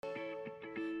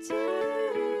Welcome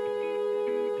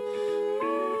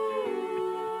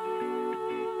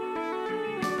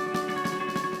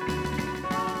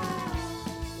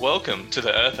to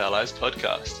the Earth Allies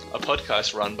podcast, a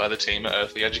podcast run by the team at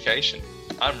Earthly Education.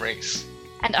 I'm Reese.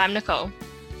 And I'm Nicole.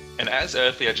 And as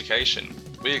Earthly Education,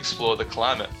 we explore the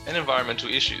climate and environmental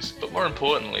issues, but more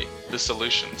importantly, the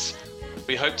solutions.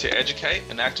 We hope to educate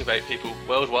and activate people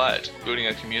worldwide, building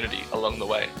a community along the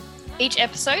way. Each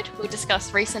episode, we'll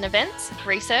discuss recent events,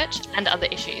 research, and other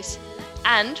issues.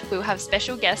 And we'll have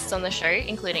special guests on the show,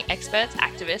 including experts,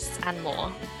 activists, and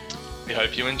more. We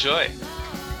hope you enjoy.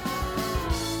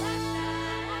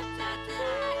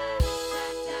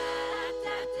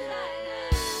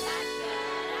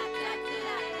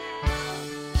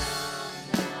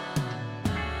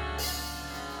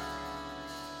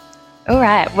 All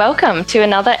right, welcome to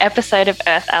another episode of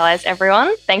Earth Allies,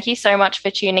 everyone. Thank you so much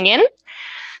for tuning in.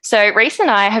 So Reese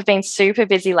and I have been super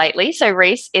busy lately, so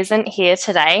Reese isn't here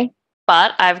today,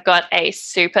 but I've got a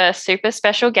super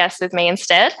special guest with me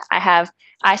instead. I have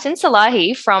Ayten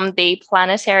Salahi from the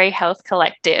Planetary Health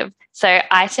Collective. So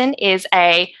Ayten is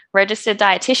a registered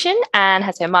dietitian and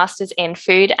has her master's in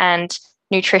food and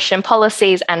nutrition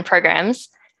policies and programs.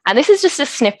 And this is just a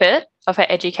snippet of her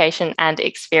education and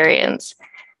experience.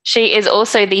 She is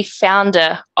also the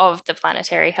founder of the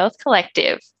Planetary Health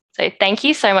Collective. So thank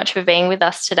you so much for being with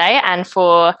us today and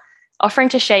for offering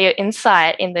to share your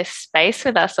insight in this space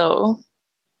with us all.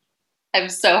 I'm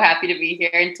so happy to be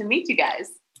here and to meet you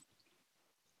guys.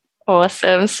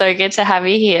 Awesome. So good to have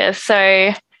you here.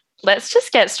 So let's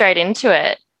just get straight into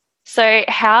it. So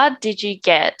how did you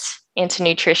get into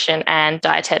nutrition and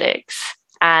dietetics?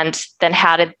 And then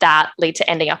how did that lead to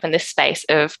ending up in this space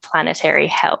of planetary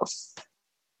health?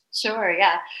 Sure,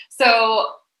 yeah.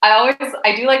 So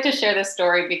I do like to share this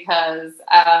story because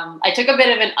I took a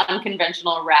bit of an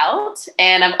unconventional route,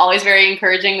 and I'm always very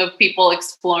encouraging of people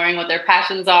exploring what their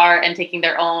passions are and taking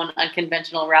their own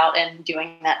unconventional route and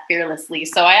doing that fearlessly.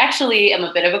 So I actually am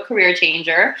a bit of a career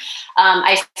changer.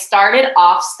 I started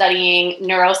off studying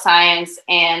neuroscience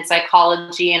and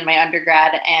psychology in my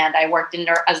undergrad, and I worked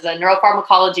as a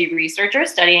neuropharmacology researcher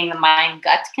studying the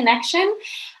mind-gut connection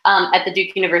at the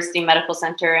Duke University Medical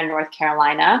Center in North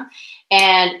Carolina.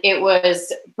 And it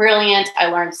was brilliant. I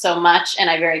learned so much, and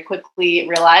I very quickly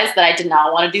realized that I did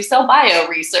not want to do cell bio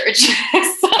research. So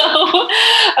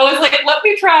I was like, let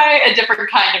me try a different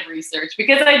kind of research,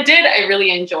 because I really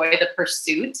enjoy the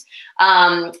pursuit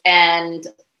and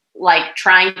like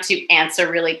trying to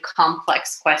answer really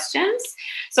complex questions.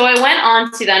 So I went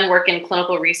on to then work in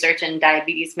clinical research and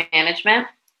diabetes management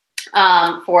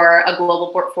for a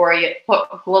global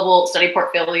study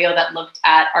portfolio that looked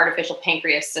at artificial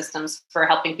pancreas systems for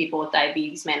helping people with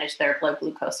diabetes manage their blood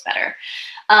glucose better.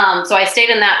 So I stayed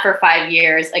in that for 5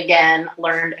 years, again,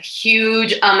 learned a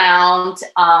huge amount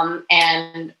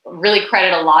and really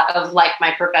credit a lot of like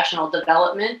my professional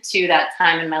development to that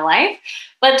time in my life.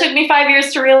 But it took me 5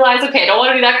 years to realize, okay, I don't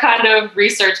want to do that kind of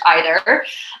research either.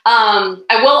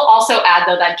 I will also add,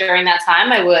 though, that during that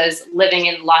time, I was living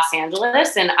in Los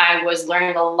Angeles, and I was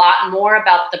learning a lot more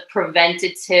about the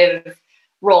preventative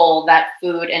role that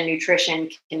food and nutrition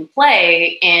can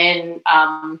play in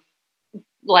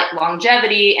like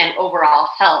longevity and overall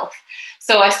health.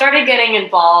 So I started getting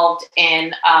involved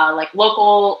in like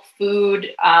local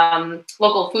food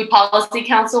policy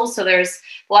councils. So there's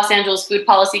Los Angeles Food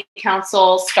Policy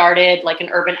Council started like an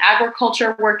urban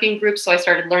agriculture working group. So I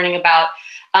started learning about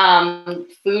local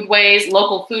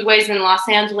foodways in Los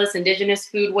Angeles, indigenous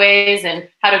foodways, and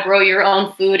how to grow your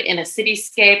own food in a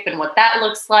cityscape and what that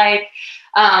looks like.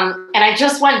 And I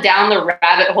just went down the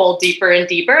rabbit hole deeper and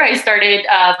deeper. I started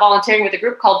volunteering with a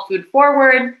group called Food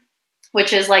Forward,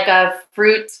 which is like a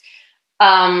fruit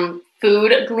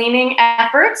food gleaning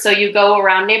effort. So you go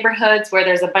around neighborhoods where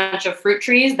there's a bunch of fruit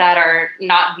trees that are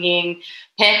not being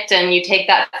picked, and you take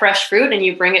that fresh fruit and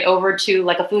you bring it over to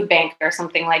like a food bank or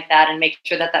something like that and make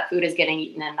sure that that food is getting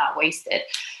eaten and not wasted.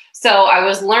 So I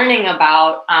was learning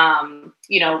about,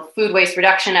 food waste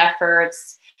reduction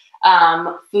efforts,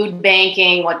 food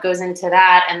banking, what goes into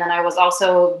that. And then I was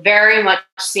also very much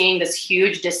seeing this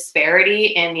huge disparity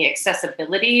in the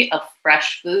accessibility of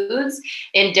fresh foods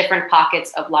in different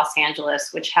pockets of Los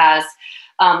Angeles, which has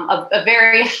a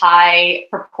very high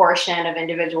proportion of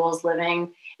individuals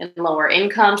living in lower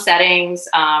income settings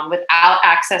without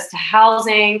access to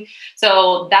housing.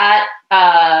 So that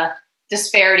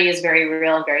disparity is very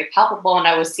real and very palpable. And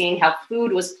I was seeing how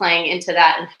food was playing into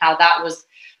that and how that was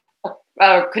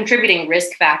a contributing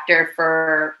risk factor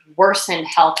for worsened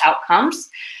health outcomes.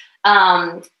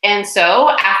 And so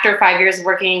after 5 years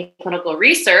working in clinical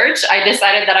research, I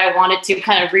decided that I wanted to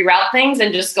kind of reroute things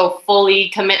and just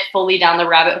commit fully down the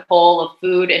rabbit hole of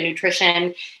food and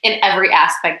nutrition in every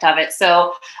aspect of it.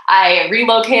 So I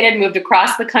relocated, moved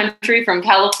across the country from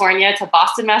California to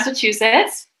Boston,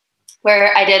 Massachusetts,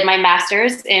 where I did my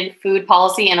master's in food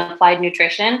policy and applied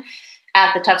nutrition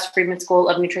at the Tufts Friedman School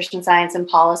of Nutrition Science and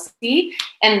Policy.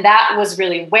 And that was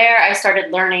really where I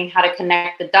started learning how to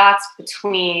connect the dots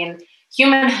between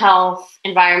human health,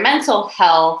 environmental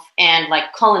health, and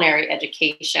like culinary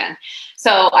education.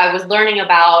 So I was learning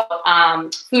about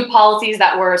food policies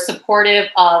that were supportive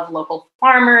of local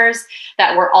farmers,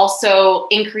 that were also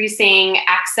increasing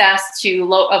access to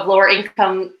lower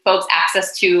income folks,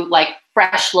 access to like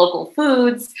fresh local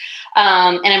foods,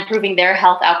 and improving their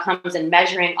health outcomes and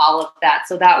measuring all of that.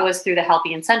 So that was through the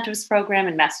Healthy Incentives Program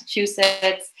in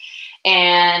Massachusetts.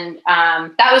 And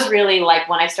that was really like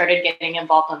when I started getting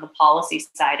involved on the policy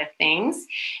side of things.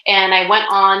 And I went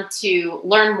on to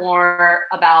learn more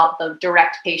about the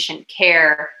direct patient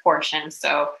care portion.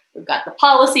 So we've got the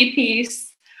policy piece,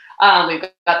 we've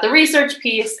got the research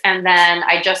piece, and then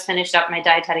I just finished up my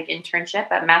dietetic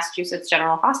internship at Massachusetts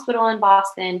General Hospital in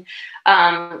Boston,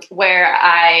 where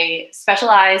I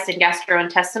specialized in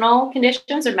gastrointestinal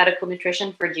conditions or medical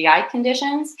nutrition for GI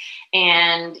conditions,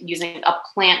 and using a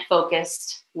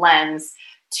plant-focused lens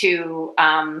to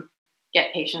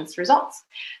get patients' results.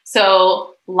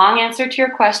 So long answer to your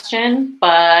question,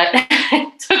 but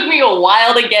it took me a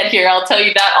while to get here. I'll tell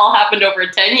you that all happened over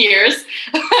 10 years.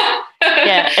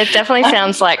 Yeah, it definitely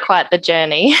sounds like quite the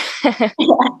journey.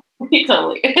 Yeah,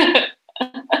 totally.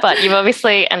 But you've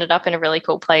obviously ended up in a really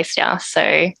cool place now.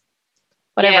 So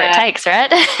whatever it takes, right?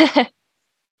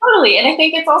 Totally. And I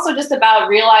think it's also just about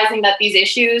realizing that these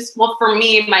issues, well, for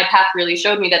me, my path really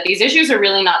showed me that these issues are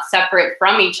really not separate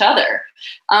from each other.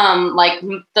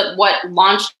 What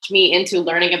launched me into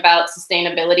learning about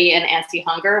sustainability and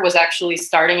anti-hunger was actually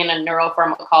starting in a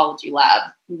neuropharmacology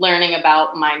lab, learning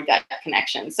about mind-gut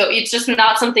connection. So it's just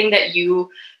not something that you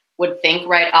would think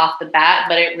right off the bat,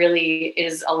 but it really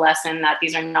is a lesson that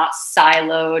these are not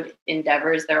siloed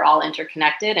endeavors. They're all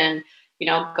interconnected, and,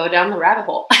 go down the rabbit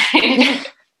hole.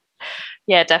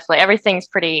 Yeah, definitely. Everything's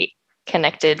pretty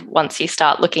connected once you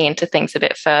start looking into things a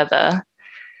bit further.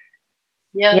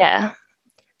 Yeah.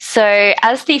 So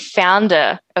as the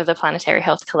founder of the Planetary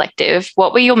Health Collective,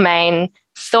 what were your main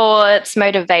thoughts,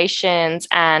 motivations,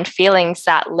 and feelings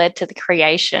that led to the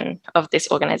creation of this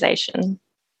organization?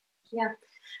 Yeah.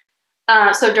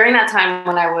 So during that time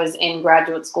when I was in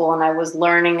graduate school and I was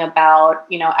learning about,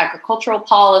 agricultural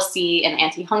policy and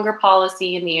anti-hunger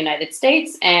policy in the United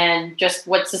States and just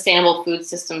what sustainable food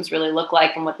systems really look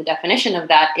like and what the definition of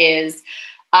that is,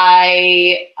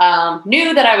 I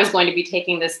knew that I was going to be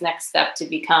taking this next step to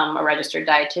become a registered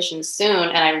dietitian soon.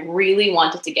 And I really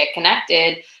wanted to get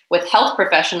connected with health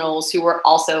professionals who were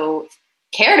also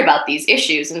cared about these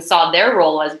issues and saw their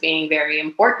role as being very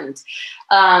important.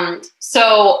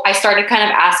 So I started kind of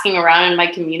asking around in my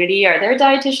community, are there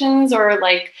dietitians or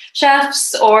like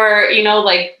chefs or,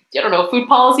 food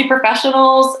policy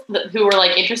professionals who were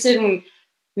like interested in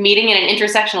meeting in an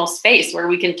intersectional space where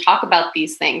we can talk about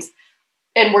these things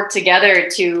and work together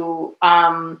to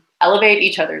elevate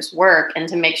each other's work and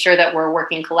to make sure that we're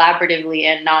working collaboratively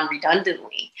and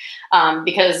non-redundantly,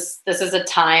 because this is a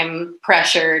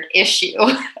time-pressured issue,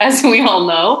 as we all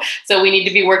know. So we need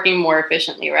to be working more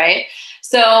efficiently, right?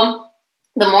 So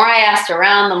the more I asked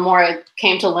around, the more I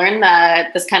came to learn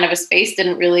that this kind of a space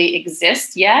didn't really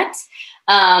exist yet.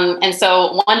 And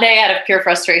so one day, out of pure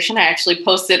frustration, I actually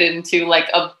posted into like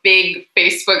a big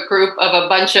Facebook group of a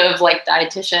bunch of like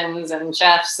dietitians and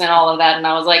chefs and all of that. And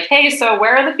I was like, hey, so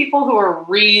where are the people who are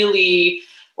really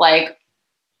like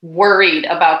worried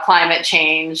about climate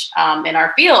change in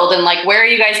our field? And like, where are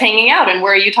you guys hanging out and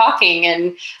where are you talking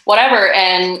and whatever?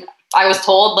 And I was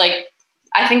told like,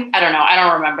 I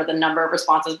don't remember the number of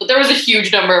responses, but there was a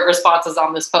huge number of responses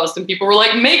on this post and people were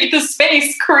like, make the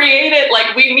space, create it.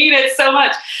 Like we need it so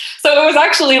much. So it was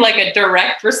actually like a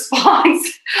direct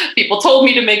response. People told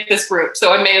me to make this group.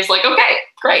 So I was like, okay,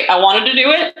 great. I wanted to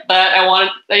do it, but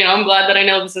I'm glad that I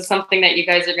know this is something that you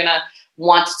guys are going to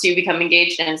want to become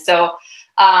engaged in. So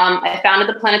I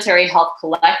founded the Planetary Health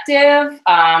Collective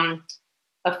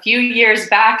a few years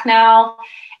back now.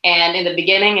 And in the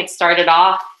beginning, it started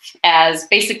off as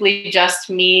basically just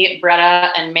me,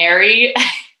 Bretta, and Mary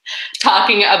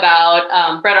talking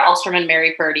about Bretta Alstrom and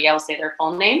Mary Purdy. I'll say their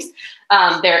full names.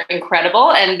 They're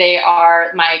incredible. And they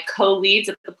are my co-leads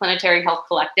at the Planetary Health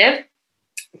Collective,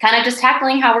 kind of just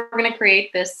tackling how we're going to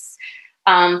create this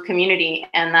community.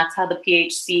 And that's how the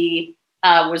PHC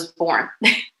was born.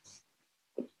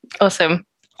 Awesome.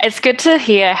 It's good to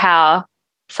hear how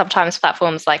sometimes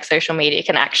platforms like social media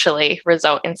can actually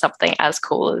result in something as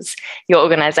cool as your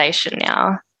organization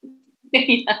now.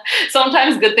 Yeah.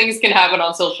 Sometimes good things can happen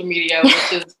on social media,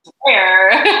 which is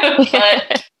rare,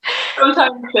 but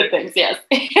sometimes good things, yes.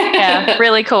 Yeah,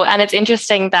 really cool. And it's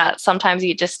interesting that sometimes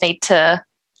you just need to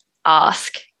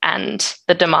ask and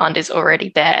the demand is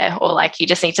already there, or like you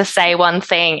just need to say one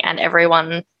thing and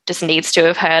everyone just needs to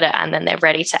have heard it and then they're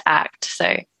ready to act.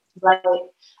 So right.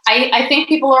 I think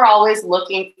people are always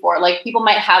looking for, like, people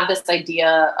might have this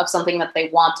idea of something that they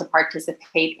want to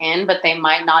participate in, but they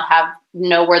might not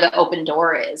know where the open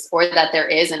door is, or that there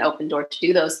is an open door to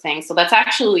do those things. So that's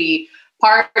actually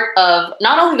part of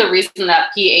not only the reason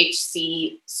that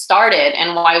PHC started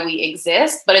and why we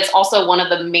exist, but it's also one of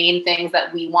the main things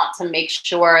that we want to make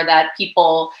sure that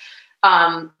people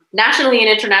nationally and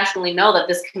internationally know that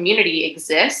this community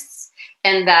exists,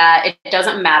 and that it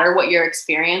doesn't matter what your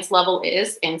experience level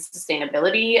is in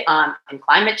sustainability, and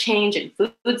climate change and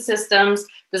food systems.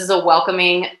 This is a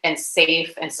welcoming and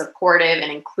safe and supportive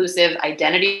and inclusive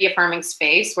identity affirming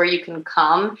space where you can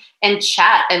come and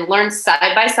chat and learn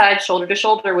side by side, shoulder to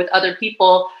shoulder with other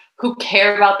people who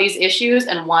care about these issues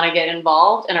and want to get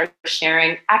involved and are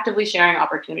actively sharing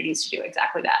opportunities to do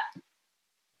exactly that.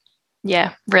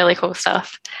 Yeah, really cool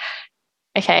stuff.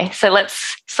 Okay, so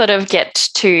let's sort of get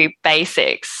to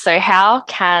basics. So how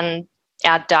can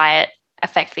our diet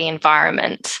affect the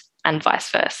environment and vice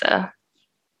versa?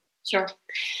 Sure.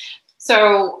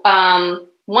 So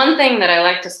one thing that I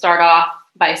like to start off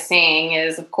by saying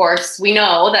is, of course, we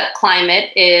know that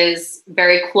climate is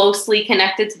very closely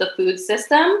connected to the food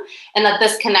system, and that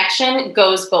this connection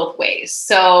goes both ways.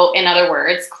 So in other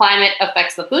words, climate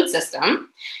affects the food system,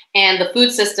 and the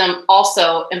food system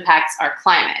also impacts our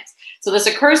climate. So this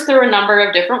occurs through a number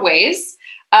of different ways.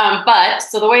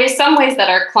 Some ways that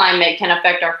our climate can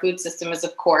affect our food system is,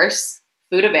 of course,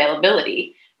 food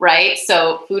availability, right?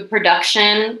 So food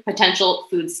production, potential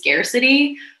food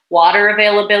scarcity, water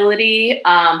availability,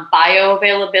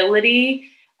 bioavailability,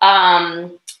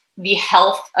 the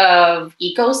health of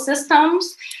ecosystems,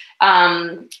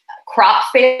 crop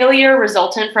failure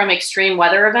resultant from extreme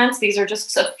weather events. These are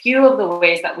just a few of the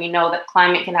ways that we know that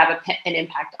climate can have an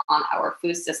impact on our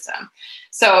food system.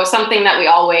 So something that we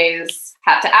always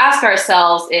have to ask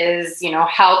ourselves is,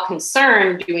 how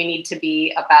concerned do we need to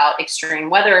be about extreme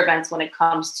weather events when it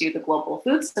comes to the global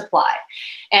food supply?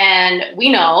 And we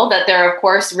know that there are, of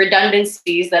course,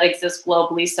 redundancies that exist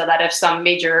globally, so that if some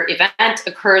major event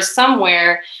occurs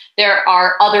somewhere, there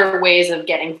are other ways of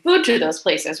getting food to those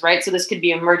places, right? So this could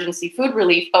be emergency food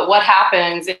relief, but what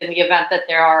happens in the event that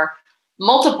there are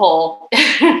multiple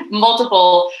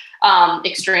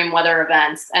extreme weather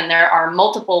events and there are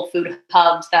multiple food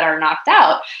hubs that are knocked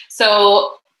out?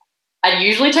 So I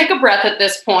usually take a breath at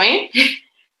this point,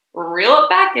 reel it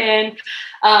back in.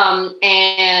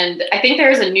 And I think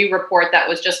there is a new report that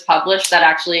was just published that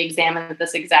actually examined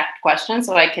this exact question.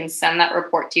 So I can send that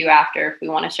report to you after if we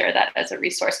want to share that as a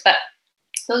resource. But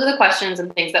those are the questions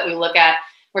and things that we look at.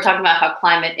 We're talking about how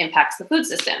climate impacts the food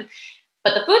system.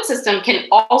 But the food system can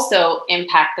also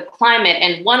impact the climate.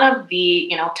 And one of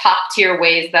the top tier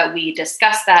ways that we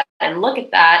discuss that and look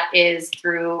at that is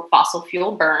through fossil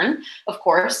fuel burn, of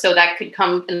course. So that could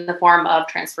come in the form of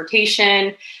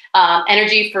transportation,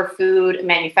 energy for food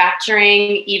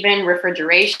manufacturing, even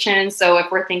refrigeration. So if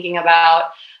we're thinking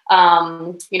about,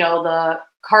 the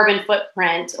carbon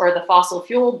footprint or the fossil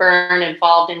fuel burn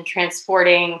involved in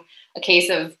transporting a case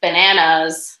of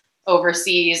bananas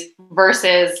overseas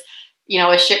versus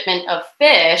a shipment of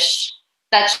fish,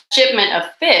 that shipment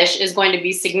of fish is going to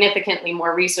be significantly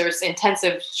more resource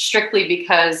intensive strictly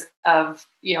because of,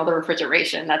 the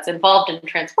refrigeration that's involved in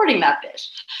transporting that fish.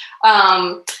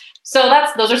 So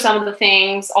those are some of the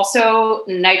things. Also,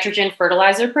 nitrogen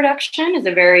fertilizer production is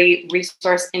a very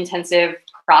resource intensive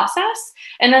process.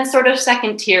 And then sort of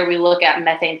second tier, we look at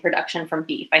methane production from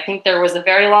beef. I think there was a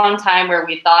very long time where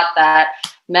we thought that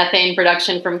methane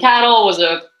production from cattle was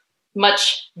a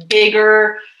much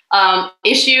bigger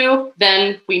issue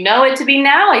than we know it to be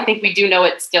now. I think we do know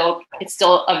it's still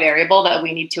a variable that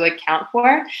we need to account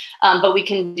for, but we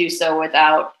can do so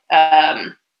without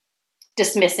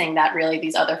dismissing that really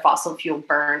these other fossil fuel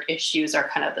burn issues are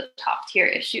kind of the top tier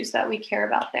issues that we care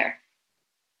about there.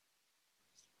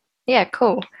 Yeah,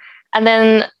 cool. And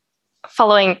then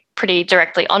following pretty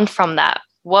directly on from that,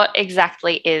 what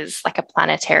exactly is like a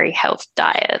planetary health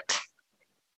diet?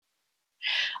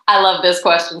 I love this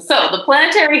question. So the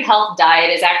planetary health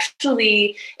diet is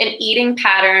actually an eating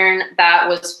pattern that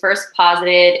was first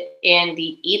posited in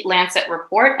the Eat Lancet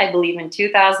report, I believe in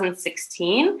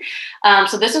 2016.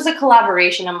 So this was a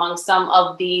collaboration among some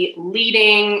of the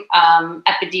leading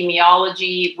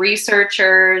epidemiology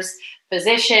researchers,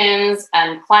 physicians,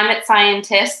 and climate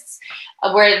scientists,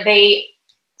 where they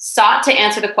sought to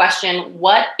answer the question,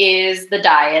 what is the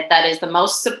diet that is the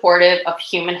most supportive of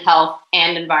human health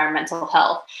and environmental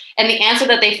health? And the answer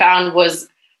that they found was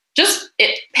just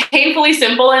painfully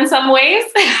simple in some ways,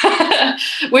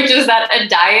 which is that a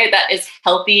diet that is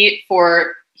healthy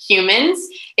for humans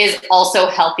is also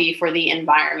healthy for the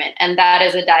environment. And that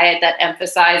is a diet that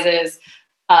emphasizes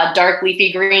dark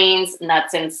leafy greens,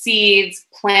 nuts and seeds,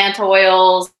 plant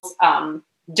oils,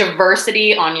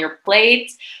 diversity on your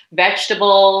plate,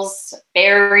 vegetables,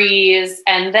 berries,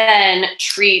 and then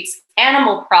treats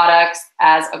animal products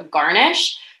as a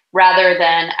garnish rather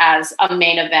than as a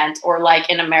main event, or like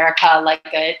in America, like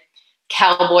a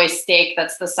cowboy steak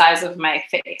that's the size of my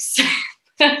face.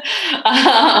 So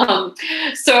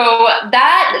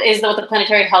that is what the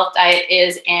planetary health diet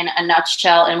is in a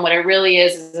nutshell. And what it really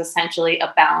is essentially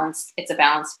a balanced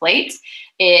plate.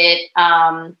 It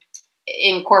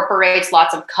incorporates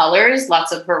lots of colors,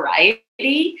 lots of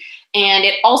variety, and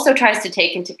it also tries to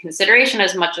take into consideration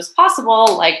as much as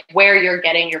possible, like where you're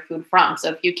getting your food from.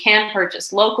 So if you can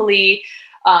purchase locally,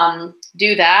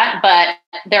 do that. But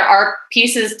there are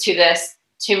pieces to this,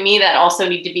 to me, that also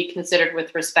need to be considered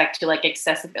with respect to like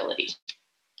accessibility.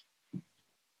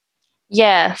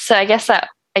 Yeah, so I guess that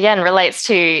again relates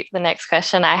to the next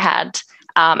question I had.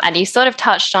 And you sort of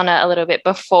touched on it a little bit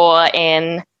before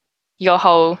in your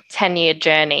whole 10-year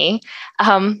journey.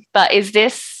 But is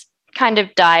this kind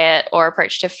of diet or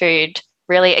approach to food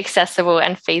really accessible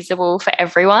and feasible for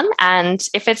everyone? And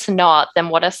if it's not, then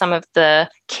what are some of the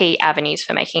key avenues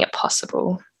for making it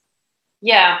possible?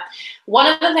 Yeah. One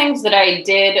of the things that I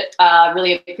did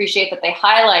really appreciate that they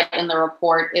highlight in the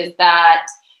report is that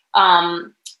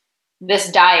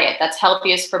this diet that's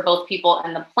healthiest for both people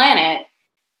and the planet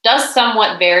does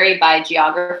somewhat vary by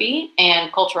geography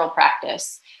and cultural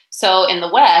practice. So in the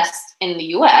West, in the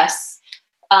US,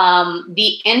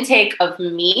 the intake of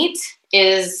meat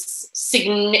is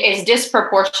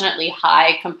disproportionately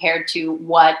high compared to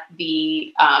what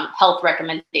the health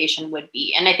recommendation would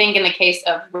be. And I think in the case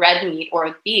of red meat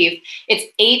or beef, it's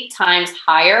 8 times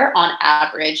higher on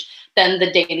average than the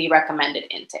daily recommended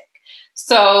intake.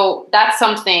 So that's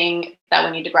something that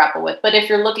we need to grapple with. But if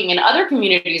you're looking in other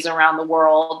communities around the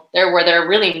world, where they're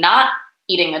really not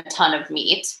eating a ton of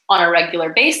meat on a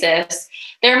regular basis,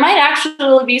 there might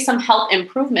actually be some health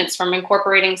improvements from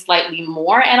incorporating slightly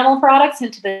more animal products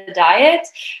into the diet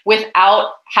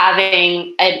without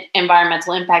having an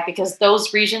environmental impact, because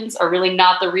those regions are really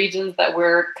not the regions that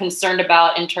we're concerned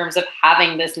about in terms of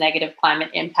having this negative climate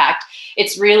impact.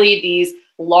 It's really these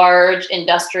large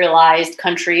industrialized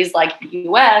countries like the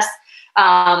US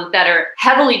that are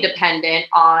heavily dependent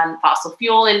on fossil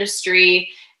fuel industry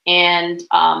and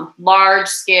large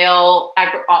scale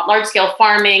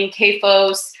farming,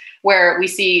 CAFOs, where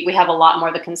we have a lot more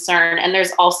of the concern. And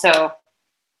there's also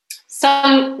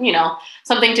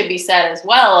something to be said as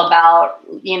well about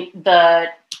the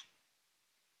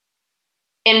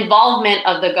involvement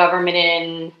of the government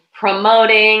in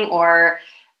promoting, or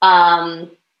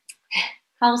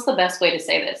how's the best way to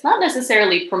say this? Not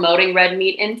necessarily promoting red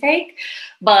meat intake,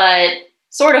 but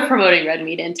sort of promoting red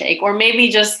meat intake, or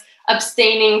maybe just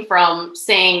abstaining from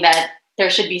saying that there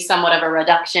should be somewhat of a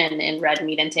reduction in red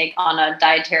meat intake on a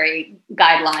dietary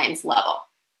guidelines level.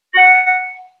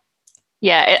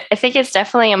 Yeah, I think it's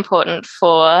definitely important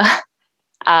for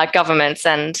governments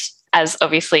and, as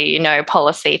obviously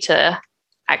policy to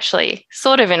actually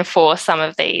sort of enforce some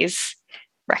of these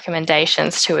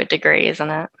recommendations to a degree, isn't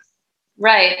it?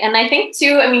 Right. And I think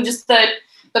too, just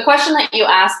the question that you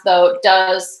asked, though,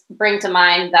 does bring to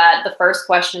mind that the first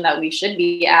question that we should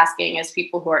be asking as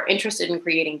people who are interested in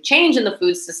creating change in the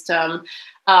food system,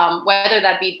 whether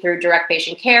that be through direct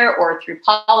patient care or through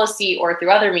policy or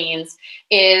through other means,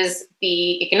 is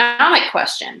the economic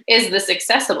question. Is this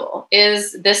accessible?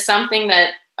 Is this something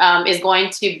that is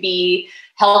going to be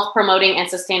health promoting and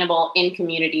sustainable in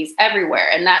communities everywhere?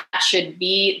 And that should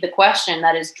be the question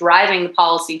that is driving the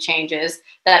policy changes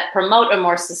that promote a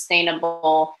more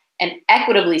sustainable and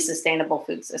equitably sustainable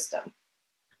food system.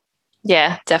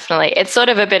 Yeah, definitely. It's sort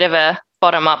of a bit of a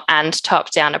bottom up and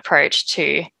top down approach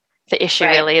to the issue,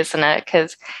 right, really, isn't it?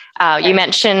 Because you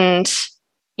mentioned,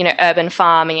 urban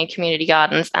farming and community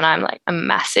gardens, and I'm like a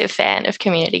massive fan of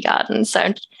community gardens. So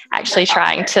I'm actually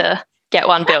trying to get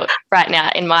one built right now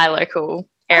in my local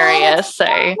area. So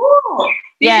cool.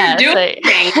 Yeah, you're doing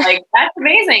things. Like, that's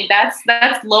amazing.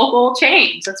 That's local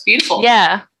change. That's beautiful.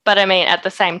 Yeah. But I mean, at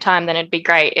the same time, then it'd be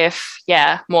great if,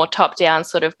 more top-down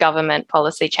sort of government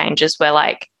policy changes were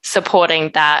like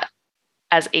supporting that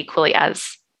as equally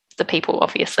as the people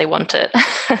obviously want it.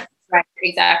 Right,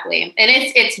 exactly. And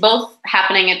it's both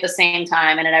happening at the same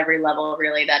time and at every level,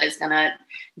 really, that is going to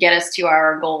get us to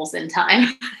our goals in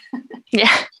time.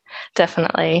 Yeah,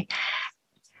 definitely.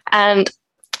 And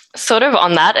sort of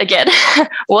on that again,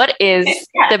 what is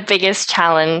the biggest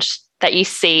challenge that you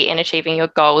see in achieving your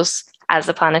goals as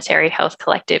a Planetary Health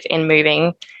Collective in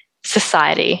moving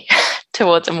society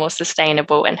towards a more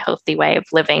sustainable and healthy way of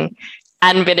living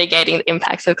and mitigating the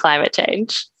impacts of climate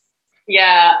change?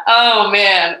 Yeah. Oh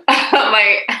man.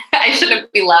 I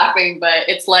shouldn't be laughing, but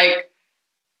it's like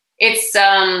it's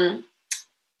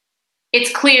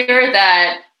clear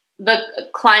that the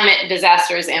climate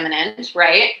disaster is imminent,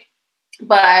 right?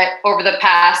 But over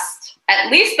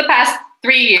at least the past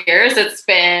 3 years, it's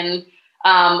been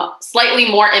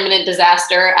slightly more imminent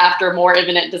disaster after more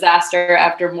imminent disaster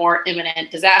after more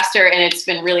imminent disaster. And it's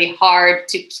been really hard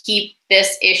to keep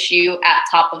this issue at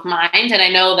top of mind. And I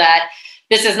know that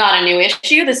this is not a new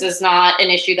issue. This is not an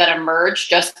issue that emerged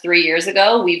just 3 years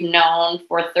ago. We've known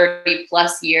for 30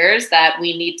 plus years that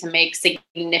we need to make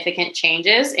significant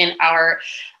changes in our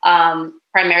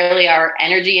primarily our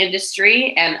energy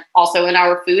industry and also in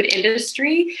our food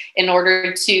industry in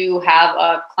order to have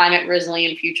a climate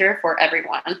resilient future for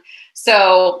everyone.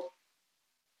 So,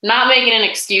 not making an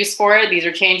excuse for it. These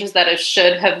are changes that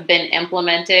should have been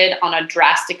implemented on a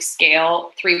drastic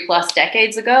scale 3+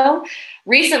 decades ago.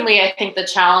 Recently, I think the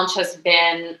challenge has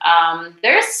been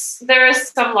there is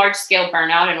some large scale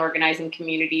burnout in organizing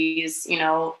communities. You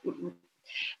know,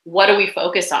 what do we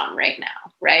focus on right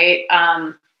now, right?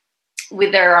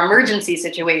 There are emergency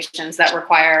situations that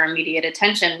require immediate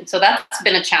attention. So that's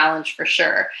been a challenge for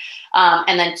sure.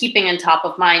 And then keeping in top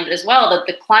of mind as well that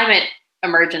the climate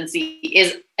emergency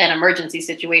is an emergency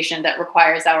situation that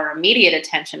requires our immediate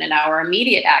attention and our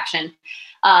immediate action.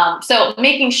 So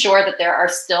making sure that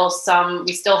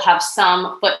we still have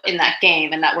some foot in that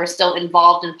game and that we're still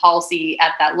involved in policy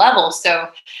at that level. So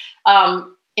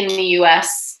in the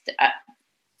US,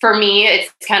 for me,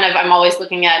 it's kind of, I'm always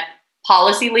looking at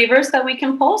policy levers that we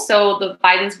can pull. So the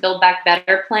Biden's Build Back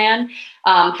Better plan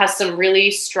has some really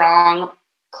strong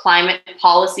climate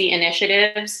policy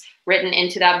initiatives written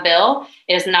into that bill.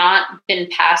 It has not been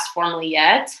passed formally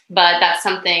yet, but that's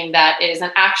something that is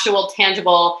an actual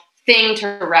tangible thing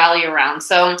to rally around.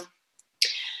 So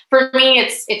for me,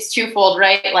 it's twofold,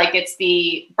 right? Like it's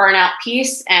the burnout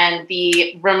piece and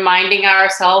the reminding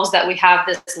ourselves that we have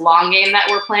this long game that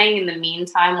we're playing in the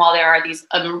meantime, while there are these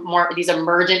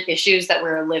emergent issues that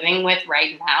we're living with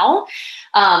right now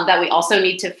that we also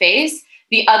need to face.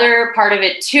 The other part of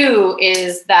it too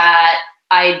is that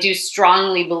I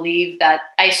strongly believe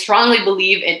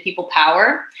in people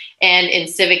power and in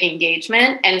civic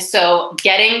engagement. And so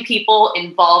getting people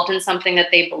involved in something that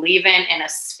they believe in a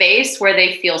space where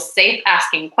they feel safe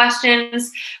asking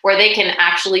questions, where they can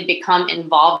actually become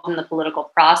involved in the political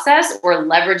process or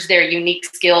leverage their unique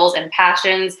skills and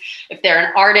passions. If they're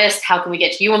an artist, how can we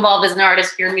get you involved as an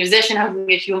artist? If you're a musician, how can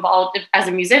we get you involved as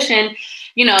a musician?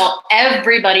 You know,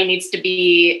 everybody needs to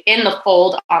be in the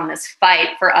fold on this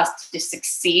fight for us to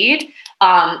succeed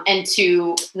and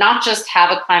to not just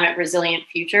have a climate resilient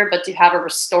future, but to have a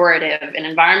restorative and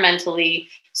environmentally,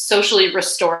 socially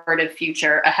restorative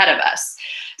future ahead of us.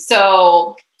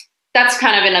 So that's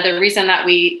kind of another reason that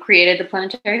we created the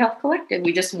Planetary Health Collective.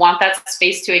 We just want that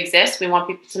space to exist. We want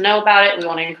people to know about it. We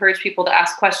want to encourage people to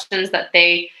ask questions that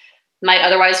they might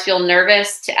otherwise feel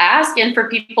nervous to ask. And for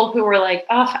people who are like,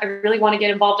 oh, I really want to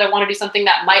get involved. I want to do something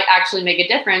that might actually make a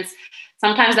difference.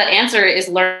 Sometimes that answer is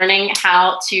learning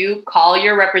how to call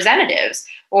your representatives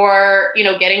or, you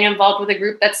know, getting involved with a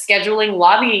group that's scheduling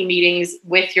lobbying meetings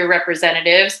with your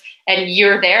representatives and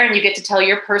you're there and you get to tell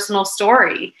your personal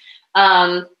story.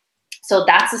 So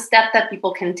that's a step that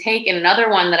people can take. And another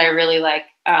one that I really like,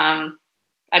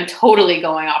 I'm totally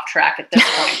going off track at this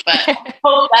point, but I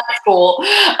hope that's cool.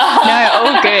 No,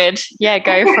 all good. Yeah,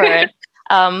 go for it.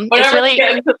 It's really,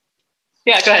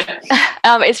 yeah, go ahead.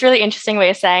 It's really interesting what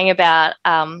you're saying about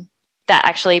that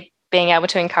actually being able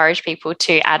to encourage people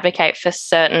to advocate for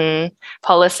certain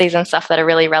policies and stuff that are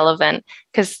really relevant,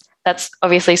 because that's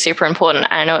obviously super important.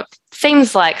 I know it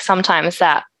seems like sometimes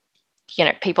that, you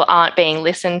know, people aren't being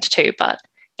listened to, but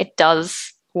it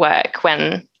does work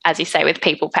when, as you say, with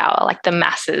people power, like the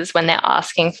masses, when they're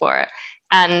asking for it.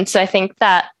 And so I think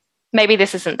that maybe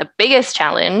this isn't the biggest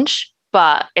challenge,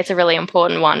 but it's a really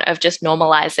important one of just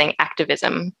normalizing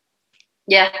activism.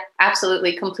 Yeah,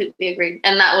 absolutely. Completely agreed.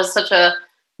 And that was such a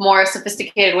more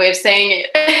sophisticated way of saying it.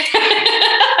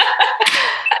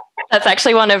 That's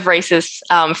actually one of Reese's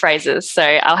phrases. So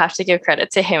I'll have to give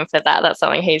credit to him for that. That's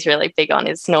something he's really big on,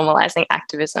 is normalizing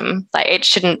activism. Like, it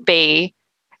shouldn't be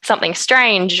something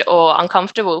strange or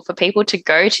uncomfortable for people to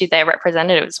go to their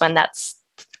representatives when that's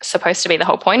supposed to be the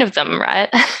whole point of them, right?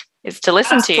 Is to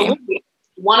listen Absolutely. to you.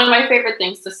 One of my favorite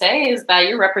things to say is that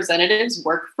your representatives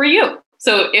work for you.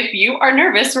 So if you are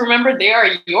nervous, remember they are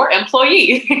your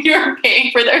employee. You're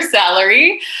paying for their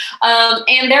salary.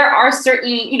 And there are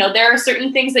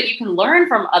certain things that you can learn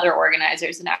from other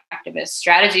organizers and activists,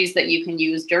 strategies that you can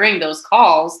use during those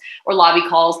calls,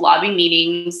 lobby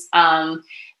meetings.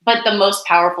 But the most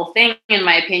powerful thing, in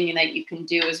my opinion, that you can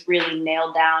do is really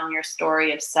nail down your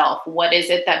story of self. What is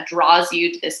it that draws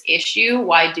you to this issue?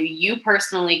 Why do you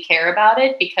personally care about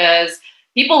it? Because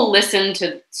people listen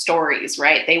to stories,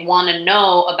 right? They want to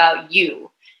know about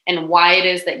you and why it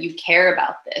is that you care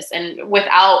about this. And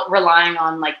without relying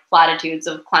on like platitudes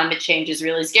of climate change is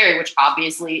really scary, which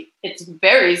obviously it's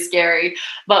very scary,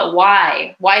 but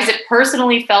why? Why is it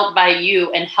personally felt by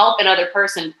you, and help another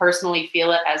person personally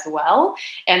feel it as well?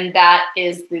 And that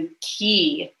is the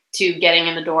key to getting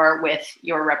in the door with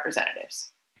your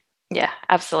representatives. Yeah,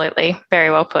 absolutely. Very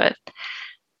well put.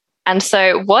 And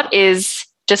so what is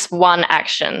just one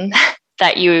action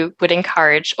that you would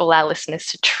encourage all our listeners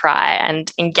to try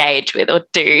and engage with or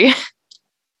do?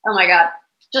 Oh my God.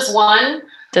 Just one?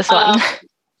 Just one.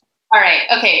 All right.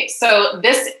 Okay. So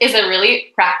this is a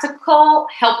really practical,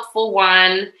 helpful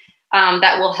one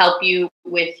that will help you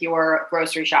with your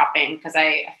grocery shopping, because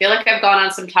I feel like I've gone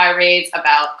on some tirades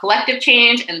about collective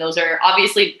change, and those are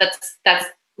obviously, that's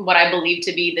what I believe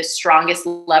to be the strongest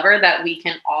lever that we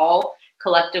can all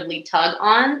collectively tug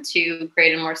on to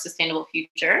create a more sustainable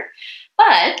future.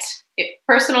 But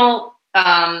personal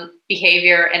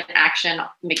behavior and action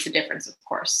makes a difference, of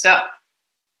course. So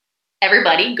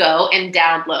everybody go and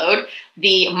download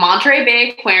the Monterey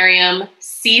Bay Aquarium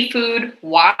Seafood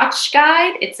Watch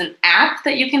Guide. It's an app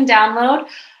that you can download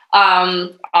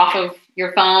off of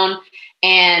your phone.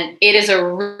 And it is a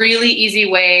really easy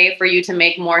way for you to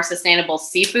make more sustainable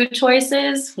seafood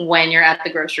choices when you're at the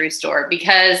grocery store.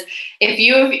 Because if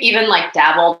you've even like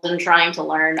dabbled in trying to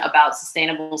learn about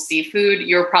sustainable seafood,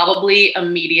 you're probably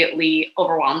immediately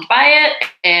overwhelmed by it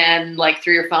and like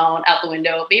threw your phone out the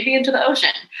window, maybe into the ocean.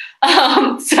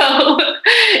 So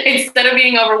instead of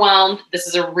being overwhelmed, this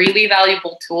is a really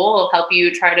valuable tool. It'll help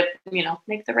you try to,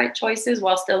 make the right choices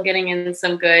while still getting in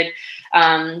some good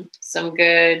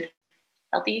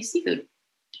healthy seafood.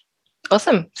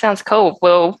 Awesome. Sounds cool.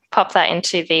 We'll pop that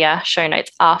into the show notes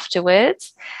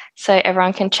afterwards so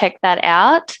everyone can check that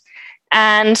out.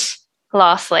 And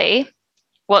lastly,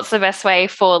 what's the best way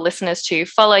for listeners to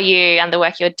follow you and the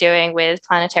work you're doing with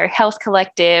Planetary Health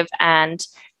Collective? And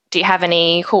do you have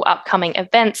any cool upcoming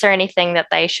events or anything that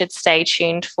they should stay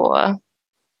tuned for?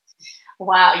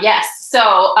 Wow. Yes.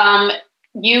 So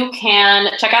you can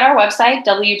check out our website,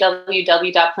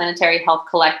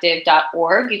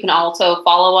 www.planetaryhealthcollective.org. You can also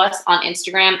follow us on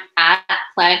Instagram at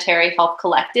Planetary Health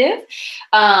Collective.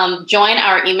 Join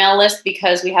our email list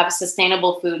because we have a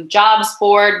sustainable food jobs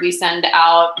board. We send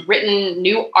out written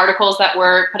new articles that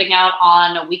we're putting out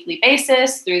on a weekly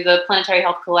basis through the Planetary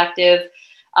Health Collective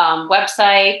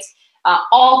website.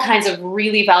 All kinds of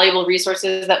really valuable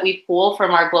resources that we pull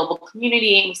from our global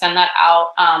community, and we send that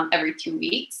out every 2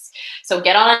 weeks. So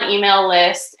get on an email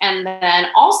list. And then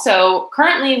also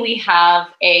currently we have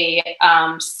a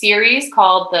series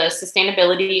called the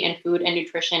Sustainability in Food and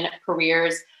Nutrition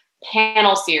Careers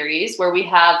panel series, where we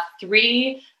have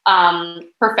 3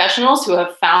 professionals who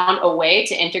have found a way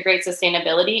to integrate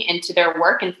sustainability into their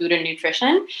work in food and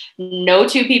nutrition. No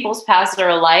 2 people's paths are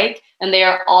alike, and they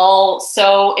are all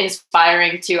so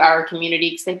inspiring to our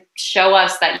community because they show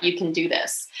us that you can do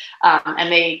this.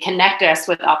 And they connect us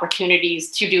with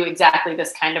opportunities to do exactly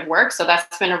this kind of work. So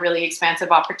that's been a really expansive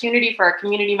opportunity for our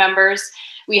community members.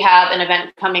 We have an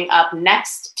event coming up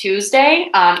next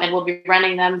Tuesday, and we'll be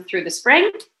running them through the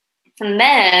spring. And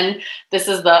then this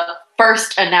is the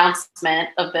first announcement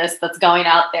of this that's going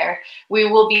out there. We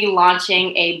will be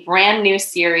launching a brand new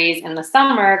series in the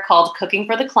summer called Cooking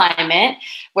for the Climate,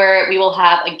 where we will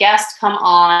have a guest come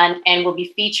on and we'll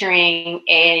be featuring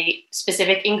a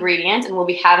specific ingredient, and we'll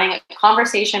be having a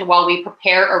conversation while we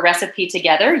prepare a recipe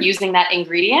together using that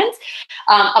ingredient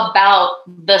about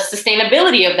the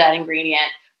sustainability of that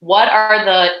ingredient, what are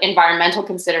the environmental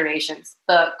considerations,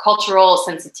 the cultural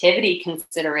sensitivity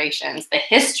considerations, the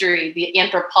history, the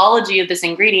anthropology of this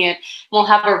ingredient. We'll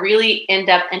have a really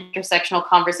in-depth intersectional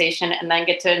conversation and then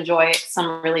get to enjoy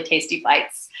some really tasty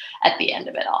bites at the end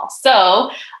of it all. So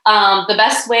the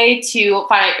best way to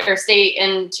find or stay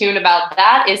in tune about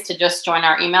that is to just join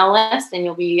our email list, and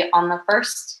you'll be on the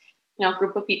first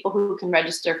group of people who can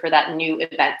register for that new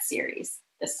event series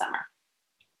this summer.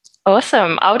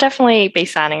 Awesome. I'll definitely be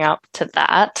signing up to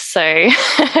that. So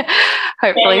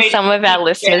hopefully some of our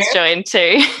listeners join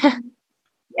too.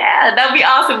 Yeah, that would be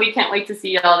awesome. We can't wait to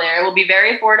see you all there. It will be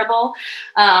very affordable.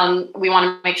 We want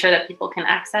to make sure that people can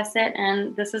access it.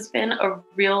 And this has been a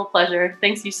real pleasure.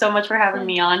 Thanks you so much for having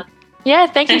me on. Yeah,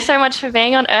 thank you so much for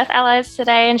being on Earth Allies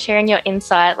today and sharing your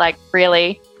insight. Like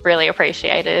really, really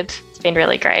appreciated. It's been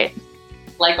really great.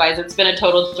 Likewise, it's been a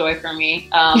total joy for me.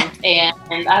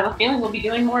 And I have a feeling we'll be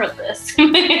doing more of this.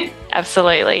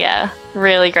 Absolutely, yeah.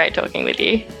 Really great talking with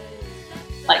you.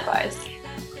 Likewise.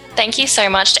 Thank you so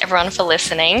much to everyone for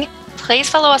listening. Please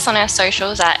follow us on our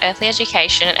socials at Earthly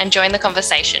Education and join the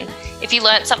conversation. If you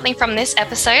learned something from this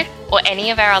episode or any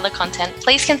of our other content,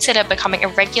 please consider becoming a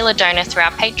regular donor through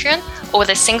our Patreon or with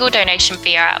a single donation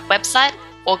via our website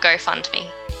or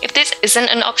GoFundMe. If this isn't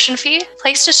an option for you,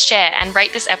 please just share and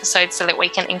rate this episode so that we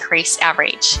can increase our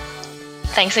reach.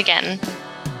 Thanks again.